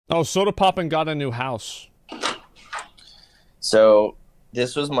Oh, Sodapoppin got a new house. So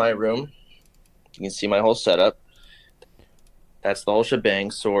this was my room. You can see my whole setup. That's the whole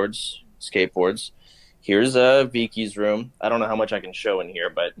shebang. Swords, skateboards. Here's Vicky's room. I don't know how much I can show in here,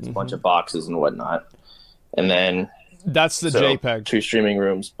 but it's a bunch of boxes and whatnot. And then that's the JPEG. 2 streaming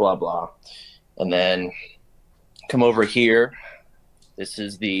rooms, blah blah. And then come over here. This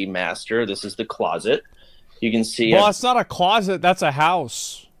is the master. This is the closet. You can see. Well, it's not a closet. That's a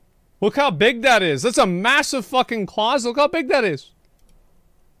house. Look how big that is. That's a massive fucking closet. Look how big that is.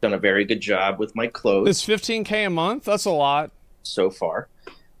 Done a very good job with my clothes. It's $15K a month. That's a lot. So far.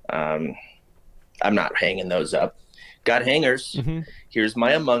 I'm not hanging those up. Got hangers. Here's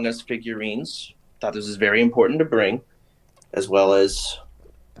my Among Us figurines. Thought this was very important to bring. As well as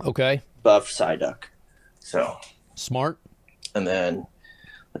Buff Psyduck. So smart. And then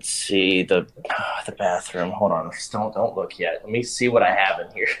let's see the bathroom. Hold on. Don't look yet. Let me see what I have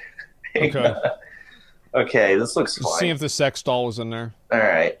in here. Okay. Okay, this looks fine. See if the sex doll is in there. All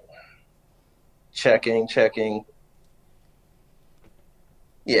right. Checking.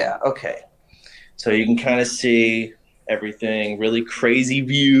 Yeah, okay. So you can kind of see everything. Really crazy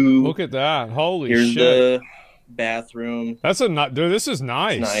view. Look at that. Holy shit. Here's the bathroom. That's a dude, this is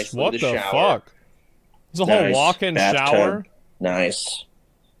nice. Nice. What the fuck? There's a whole walk-in shower. Nice.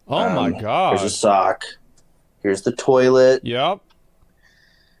 Oh my god. Here's a sock. Here's the toilet. Yep.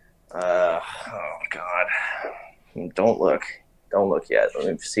 Oh god. Don't look yet.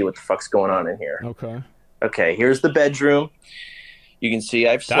 Let me see what the fuck's going on in here. Okay, here's the bedroom. You can see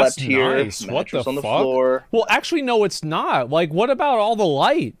I've slept here. Nice. What the on the fuck? floor. Well, actually, no, it's not. Like, what about all the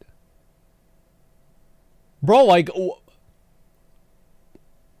light? Bro, like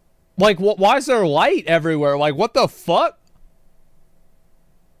why is there light everywhere? Like, what the fuck?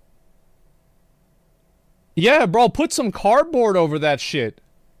 Yeah, bro, put some cardboard over that shit.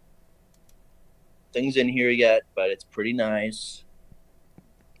 Things in here yet, but it's pretty nice.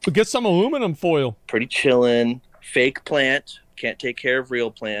 Get some aluminum foil. Pretty chillin'. Fake plant. Can't take care of real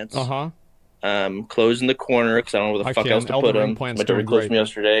plants. Clothes in the corner because I don't know where the fuck else to put them. My daughter closed them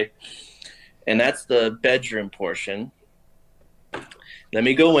yesterday. And that's the bedroom portion. Let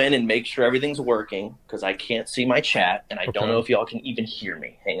me go in and make sure everything's working because I can't see my chat and I don't know if y'all can even hear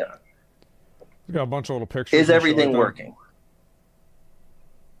me. Hang on. We got a bunch of little pictures. Is everything working?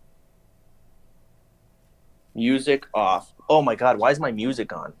 Music off. Oh my god, why is my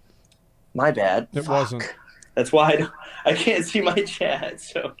music on? My bad. It wasn't. That's why I can't see my chat,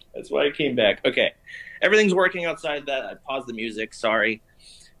 so that's why I came back. Okay, everything's working outside that. I paused the music, sorry.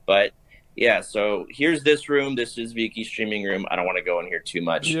 But yeah, so here's this room. This is Vicky's streaming room. I don't want to go in here too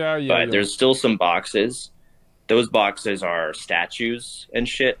much. But there's still some boxes. Those boxes are statues and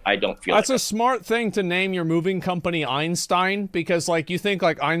shit. I don't feel that's a smart thing to name your moving company Einstein because, like, you think,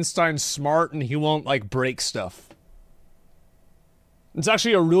 like, Einstein's smart and he won't, like, break stuff. It's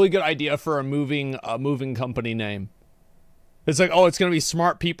actually a really good idea for a moving company name. It's like, oh, it's going to be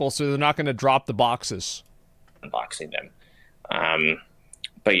smart people, so they're not going to drop the boxes. Unboxing them.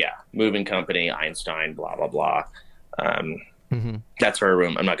 But yeah, moving company, Einstein, blah, blah, blah. That's her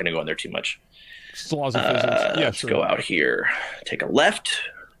room. I'm not going to go in there too much. Just laws of physics. Yeah, let's go out here. Take a left.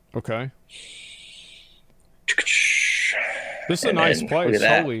 Okay. This is a nice place.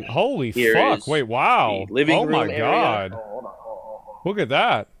 Holy fuck. Wait, wow. Living room my god. Hold on. Look at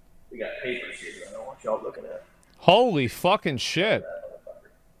that. We got papers here. I don't know what y'all looking at. Holy fucking shit.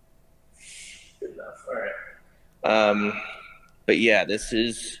 Good enough. All right. But yeah, this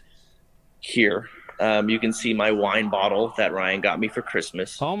is here. You can see my wine bottle that Ryan got me for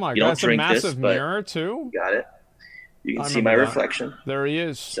Christmas. Oh my god, it's a massive mirror too? Got it. You can see my reflection. There he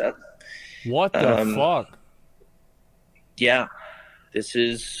is. Set. What the fuck? Yeah. This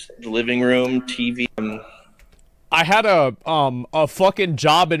is the living room, TV. I had a fucking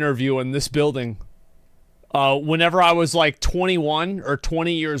job interview in this building. Whenever I was like 21 or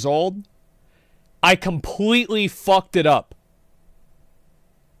 20 years old, I completely fucked it up.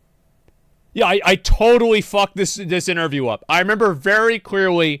 Yeah, I totally fucked this interview up. I remember very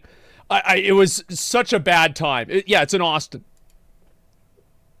clearly. It was such a bad time. Yeah, it's in Austin.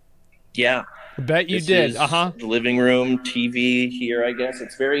 Yeah. I bet you did. The living room, TV here, I guess.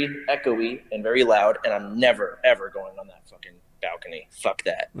 It's very echoey and very loud, and I'm never, ever going on that fucking balcony. Fuck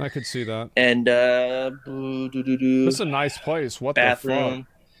that. I could see that. And, this is a nice place. What bathroom, the fuck?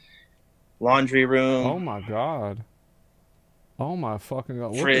 Laundry room. Oh my god. Oh my fucking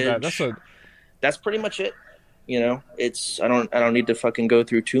god. Fridge. Look at that. That's pretty much it. You know, I don't need to fucking go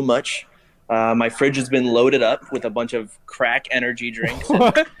through too much. My fridge has been loaded up with a bunch of crack energy drinks.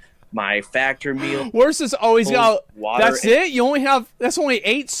 What? my factor meal. Where's this always got? Water. That's it. You only have. That's only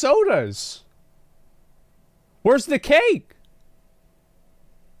 8 sodas. Where's the cake?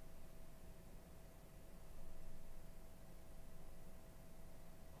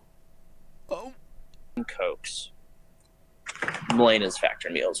 Oh. Cokes. Melena's factor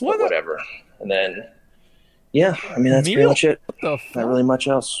meals, but whatever. And then, yeah, I mean, that's pretty much it. Not really much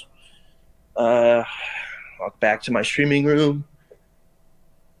else. Walk back to my streaming room.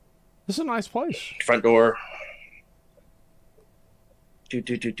 This is a nice place. Front door.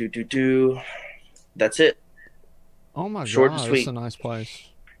 That's it. Oh my Short god, and sweet. This is a nice place.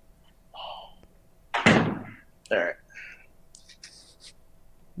 All right.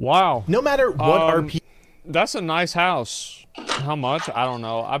 Wow. No matter what RP. That's a nice house. How much? I don't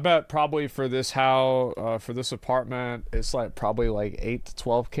know. I bet probably for this house, for this apartment, it's like probably like 8 to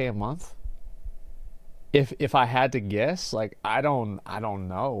 12K a month. If I had to guess, like I don't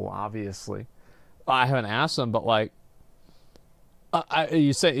know. Obviously, I haven't asked them, but like,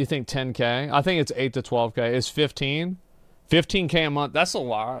 you think 10K? I think it's 8 to 12K. It's 15K a month. That's a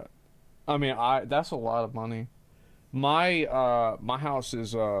lot. I mean, that's a lot of money. My my house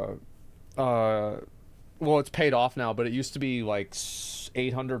is well, it's paid off now, but it used to be like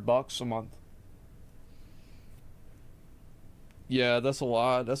 $800 a month. Yeah, that's a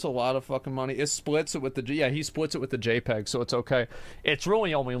lot. That's a lot of fucking money. It splits it with the he splits it with the JPEG, so it's okay. It's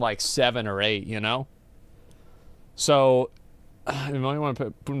really only like 7 or 8, you know. So, you might want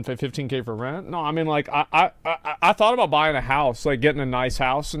to pay 15K for rent. No, I mean like I thought about buying a house, like getting a nice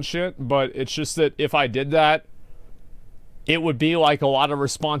house and shit, but it's just that if I did that, it would be like a lot of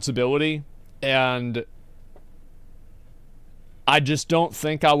responsibility, and I just don't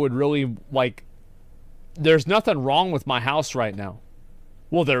think I would really like. There's nothing wrong with my house right now.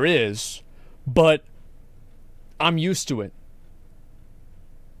 Well, there is, but I'm used to it.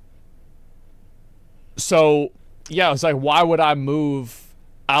 So, yeah, it's like, why would I move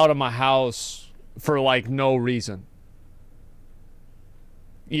out of my house for like no reason?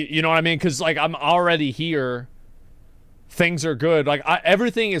 You know what I mean? Because like I'm already here. Things are good. Like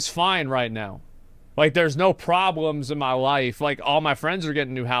everything is fine right now. Like there's no problems in my life. Like all my friends are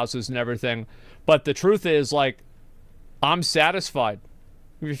getting new houses and everything. But the truth is, like, I'm satisfied.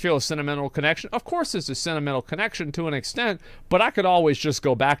 If you feel a sentimental connection, of course there's a sentimental connection to an extent, but I could always just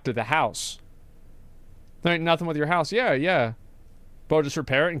go back to the house. There ain't nothing with your house. Yeah. Bro, just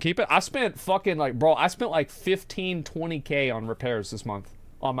repair it and keep it. I spent fucking, like, bro, I spent like 15, 20K on repairs this month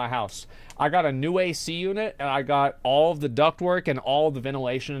on my house. I got a new AC unit, and I got all of the ductwork and all of the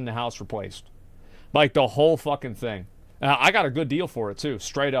ventilation in the house replaced. Like, the whole fucking thing. I got a good deal for it, too,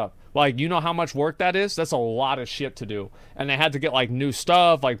 straight up. Like, you know how much work that is? That's a lot of shit to do. And they had to get, like, new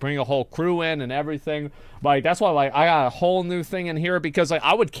stuff, like, bring a whole crew in and everything. Like, that's why, like, I got a whole new thing in here because, like,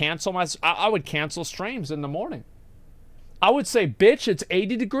 I would cancel streams in the morning. I would say, bitch, it's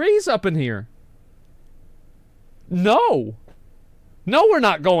 80 degrees up in here. No, we're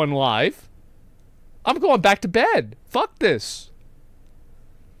not going live. I'm going back to bed. Fuck this.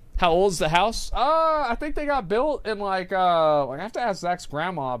 How old is the house? I think they got built in like I have to ask Zach's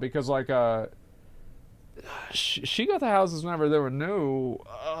grandma because like she got the houses whenever they were new.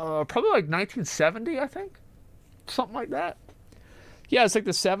 Probably like 1970, I think. Something like that. Yeah, it's like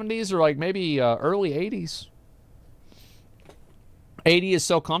the 70s or like maybe early 80s. 80 is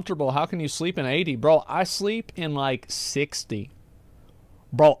so comfortable. How can you sleep in 80? Bro, I sleep in like 60.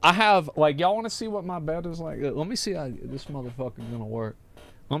 Bro, I have like, y'all want to see what my bed is like? Let me see how this motherfucker's gonna work.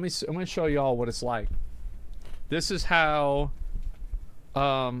 I'm gonna show y'all what it's like. This is how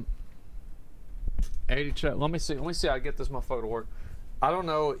 80 check. Let me see how I get this motherfucker to work. I don't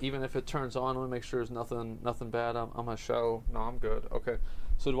know even if it turns on. Let me make sure there's nothing bad. I'm gonna show. No, I'm good. Okay.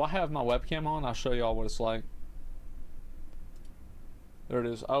 So do I have my webcam on? I'll show y'all what it's like. There it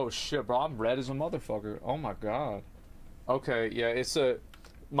is. Oh shit, bro, I'm red as a motherfucker. Oh my god. Okay, yeah, it's a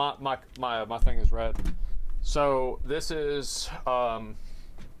my thing is red. So this is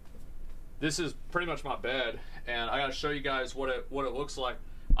pretty much my bed, and I gotta show you guys what it looks like.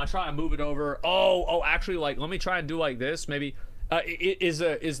 I try and move it over. Oh, actually, like let me try and do like this. Maybe is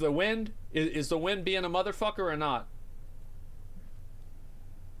the wind being a motherfucker or not?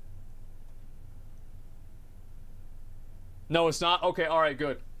 No, it's not. Okay, all right,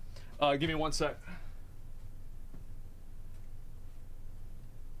 good. Give me 1 sec.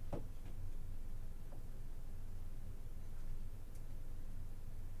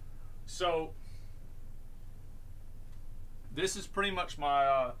 So this is pretty much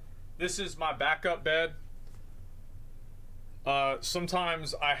my this is my backup bed.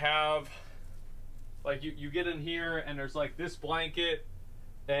 Sometimes I have like you get in here and there's like this blanket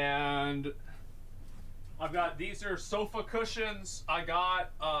And I've got, these are sofa cushions. I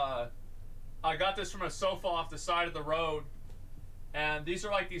got this from a sofa off the side of the road. And these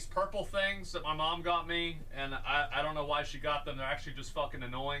are like these purple things that my mom got me, and I don't know why she got them. They're actually just fucking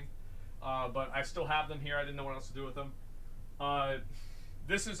annoying. But I still have them here. I didn't know what else to do with them.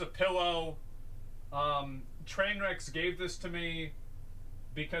 This is a pillow. Trainwrecks gave this to me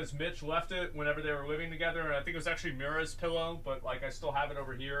because Mitch left it whenever they were living together. And I think it was actually Mira's pillow, but like I still have it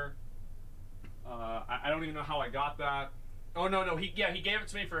over here. I don't even know how I got that. Oh, no, he gave it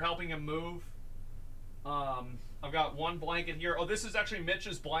to me for helping him move. I've got one blanket here. Oh, this is actually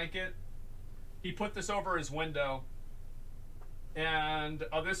Mitch's blanket. He put this over his window. And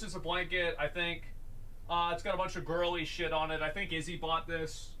this is a blanket, I think. It's got a bunch of girly shit on it. I think Izzy bought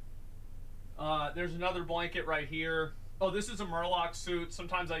this. There's another blanket right here. Oh, this is a Murloc suit.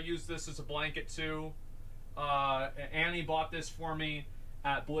 Sometimes I use this as a blanket too. Annie bought this for me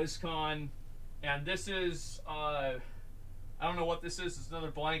at BlizzCon. And this is, I don't know what this is. It's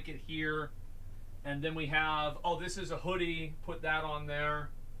another blanket here. And then we have, oh, this is a hoodie. Put that on there.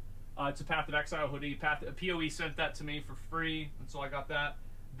 It's a Path of Exile hoodie. PoE sent that to me for free, and so I got that.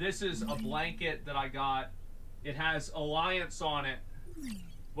 This is a blanket that I got. It has Alliance on it.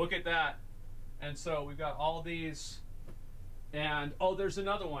 Look at that. And so we've got all these. And, oh, there's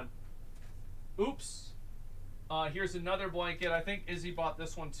another one. Oops. Here's another blanket. I think Izzy bought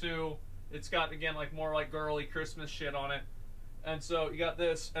this one too. It's got, again, like more like girly Christmas shit on it. And so you got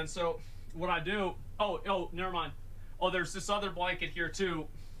this. And so what I do, oh, never mind. Oh, there's this other blanket here too.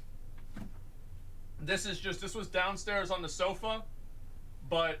 This was downstairs on the sofa,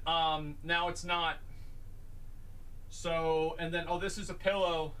 but now it's not. So, and then, oh, this is a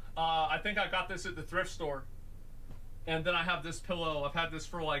pillow. I think I got this at the thrift store. And then I have this pillow. I've had this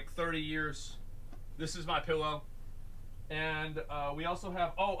for like 30 years. This is my pillow. And we also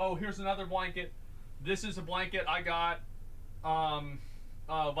have, oh, here's another blanket. This is a blanket I got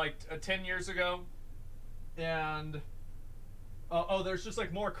like 10 years ago. And oh, there's just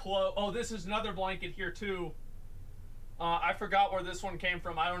like more clothes. Oh, this is another blanket here too. I forgot where this one came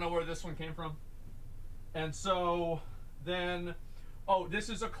from. I don't know where this one came from. And so then, oh, this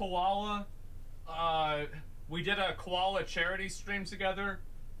is a koala. We did a koala charity stream together,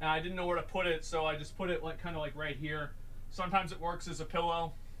 and I didn't know where to put it, so I just put it like kind of like right here. Sometimes it works as a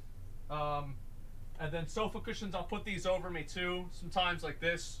pillow. And then sofa cushions, I'll put these over me too. Sometimes like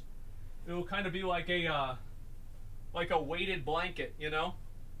this. It'll kind of be like a weighted blanket, you know?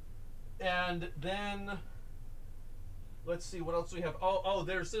 And then, let's see, what else we have? Oh,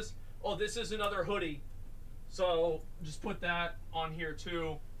 there's this. Oh, this is another hoodie. So just put that on here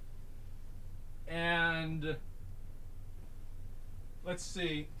too. And let's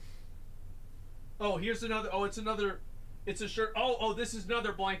see. Oh, here's another. Oh, it's another. It's a shirt. Oh, this is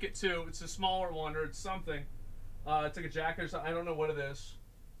another blanket too. It's a smaller one, or it's something. It's like a jacket or something. I don't know what it is.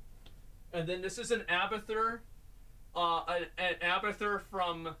 And then this is an Abathur. An Abathur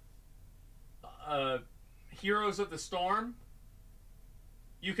from Heroes of the Storm.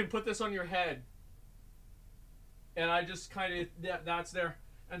 You can put this on your head. And I just kind of, that's there.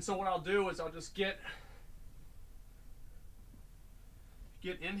 And so what I'll do is I'll just get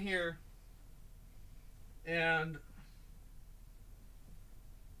in here and,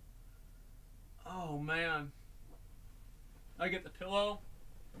 oh man, I get the pillow,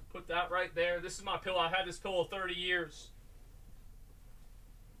 put that right there. This is my pillow. I've had this pillow 30 years.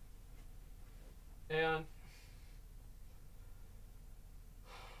 And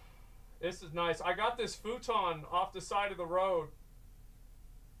this is nice. I got this futon off the side of the road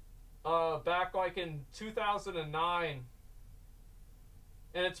back like in 2009.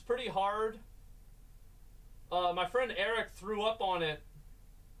 And it's pretty hard. My friend Eric threw up on it,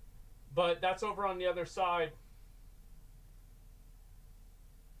 but that's over on the other side.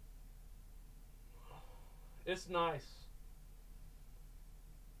 It's nice.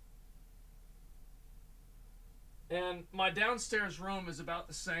 And my downstairs room is about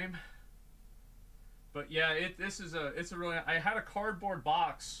the same. But yeah, it's a really, I had a cardboard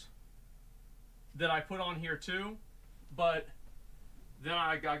box that I put on here too, but then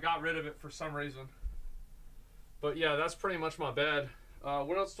I got rid of it for some reason. But yeah, that's pretty much my bed.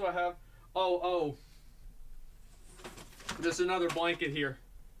 What else do I have? Oh, there's another blanket here.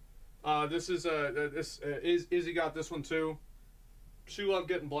 This is Izzy got this one too. She loved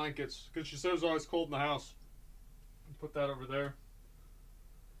getting blankets because she says it's always cold in the house. Put that over there.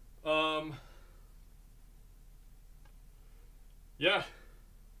 Yeah.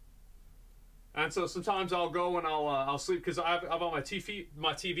 And so sometimes I'll go and I'll sleep because I've on my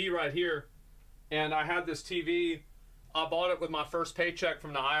TV right here, and I had this TV I bought it with my first paycheck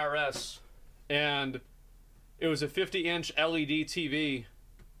from the IRS, and it was a 50-inch LED TV,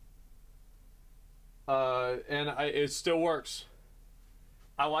 and it still works.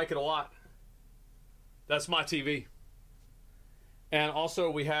 I like it a lot. That's my TV. And also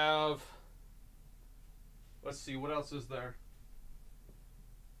we have, let's see, what else is there?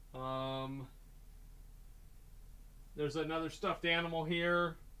 There's another stuffed animal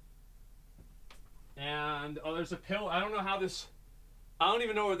here. And, oh, there's a pillow. I don't know how this, I don't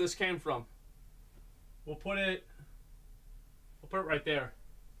even know where this came from. We'll put it right there.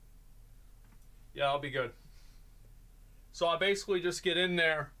 Yeah, I'll be good. So I basically just get in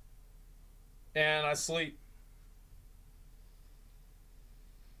there and I sleep.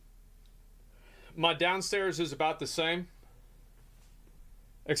 My downstairs is about the same.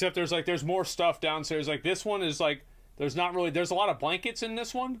 Except there's more stuff downstairs. Like this one is like, there's a lot of blankets in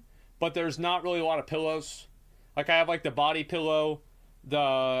this one, but there's not really a lot of pillows. Like I have like the body pillow,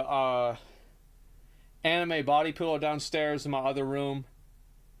 the anime body pillow downstairs in my other room.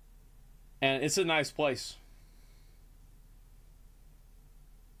 And it's a nice place.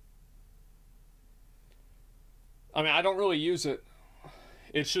 I mean, I don't really use it.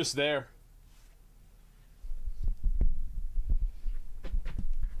 It's just there.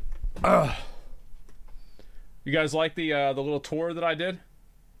 You guys like the little tour that I did?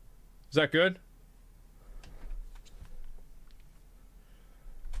 Is that good?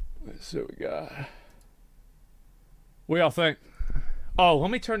 Let's see what we got. What y'all think? Oh,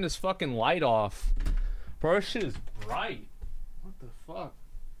 let me turn this fucking light off. Bro, this shit is bright. What the fuck?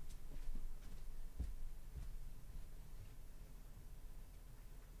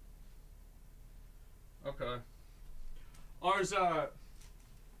 Okay. Oh,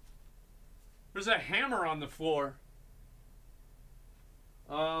 there's a hammer on the floor.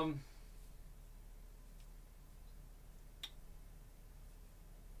 I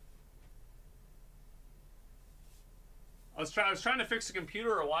was trying to fix the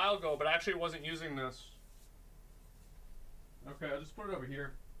computer a while ago, but I actually wasn't using this. Okay, I'll just put it over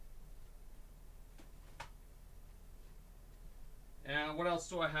here. And what else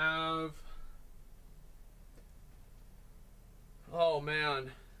do I have? Oh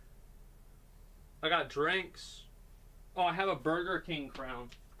man. I got drinks. Oh, I have a Burger King crown.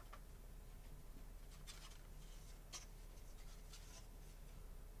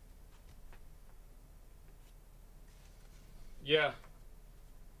 Yeah.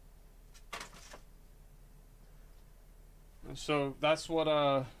 And so that's what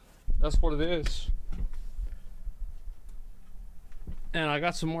it is. And I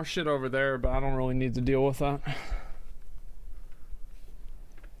got some more shit over there, but I don't really need to deal with that.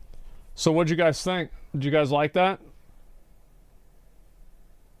 So what'd you guys think? Did you guys like that?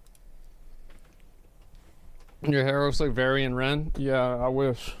 Your hair looks like Varian Wren? Yeah, I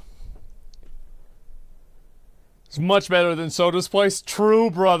wish. It's much better than Soda's place. True,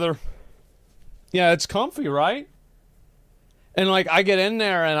 brother. Yeah, it's comfy, right? And like I get in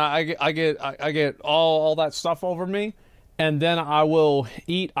there and I get all that stuff over me, and then I will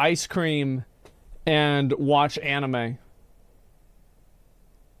eat ice cream and watch anime.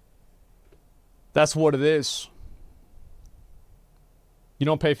 That's what it is. You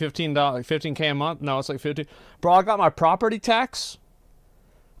don't pay $15K a month? No, it's like 50. Bro, I got my property tax.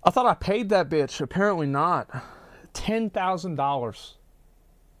 I thought I paid that bitch. Apparently not. $10,000.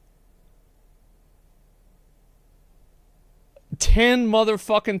 10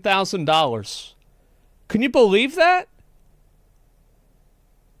 motherfucking $1,000. Can you believe that?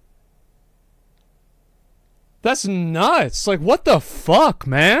 That's nuts. Like, what the fuck,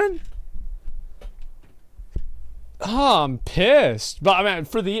 man? Oh, I'm pissed. But I mean,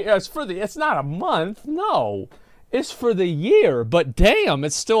 it's not a month. No, it's for the year. But damn,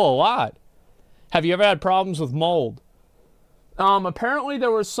 it's still a lot. Have you ever had problems with mold? Apparently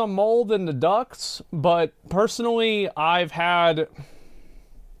there was some mold in the ducts, but personally, I had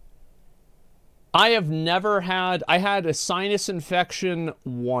a sinus infection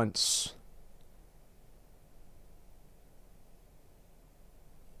once.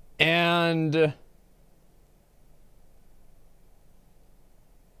 And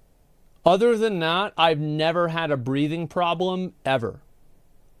other than that, I've never had a breathing problem, ever.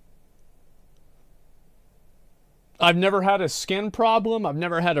 I've never had a skin problem. I've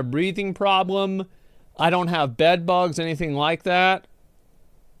never had a breathing problem. I don't have bed bugs, anything like that.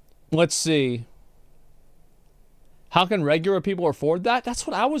 Let's see. How can regular people afford that? That's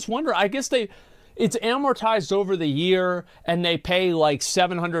what I was wondering. I guess it's amortized over the year, and they pay like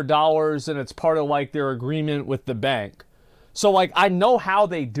 $700, and it's part of like their agreement with the bank. So like I know how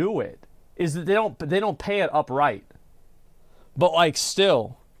they do it. Is that they don't pay it upright. But like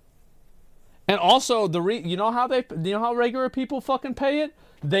still. And also you know how regular people fucking pay it?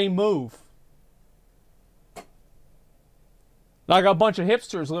 They move. I got a bunch of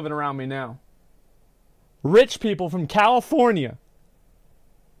hipsters living around me now. Rich people from California.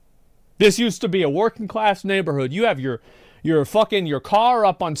 This used to be a working class neighborhood. You have your car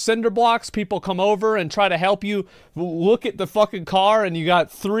up on cinder blocks. People come over and try to help you look at the fucking car, and you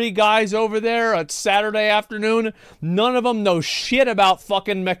got 3 guys over there at Saturday afternoon. None of them know shit about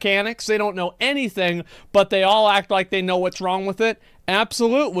fucking mechanics. They don't know anything, but they all act like they know what's wrong with it.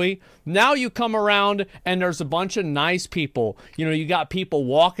 Absolutely. Now you come around and there's a bunch of nice people. You know, you got people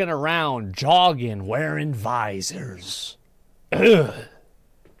walking around, jogging, wearing visors. Ugh.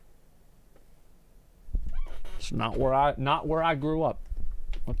 It's not where I grew up.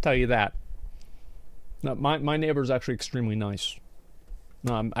 I'll tell you that. No, my neighbor's actually extremely nice.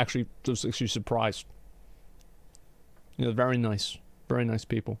 No, I'm actually surprised. You know, very nice. Very nice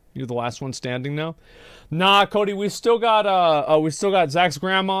people. You're the last one standing now? Nah, Cody, we still got Zach's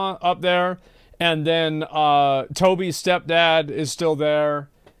grandma up there, and then Toby's stepdad is still there.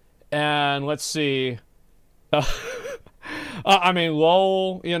 And let's see. I mean,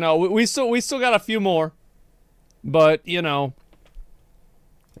 Lowell, you know, we still got a few more. But, you know,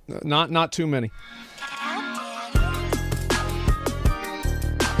 not too many.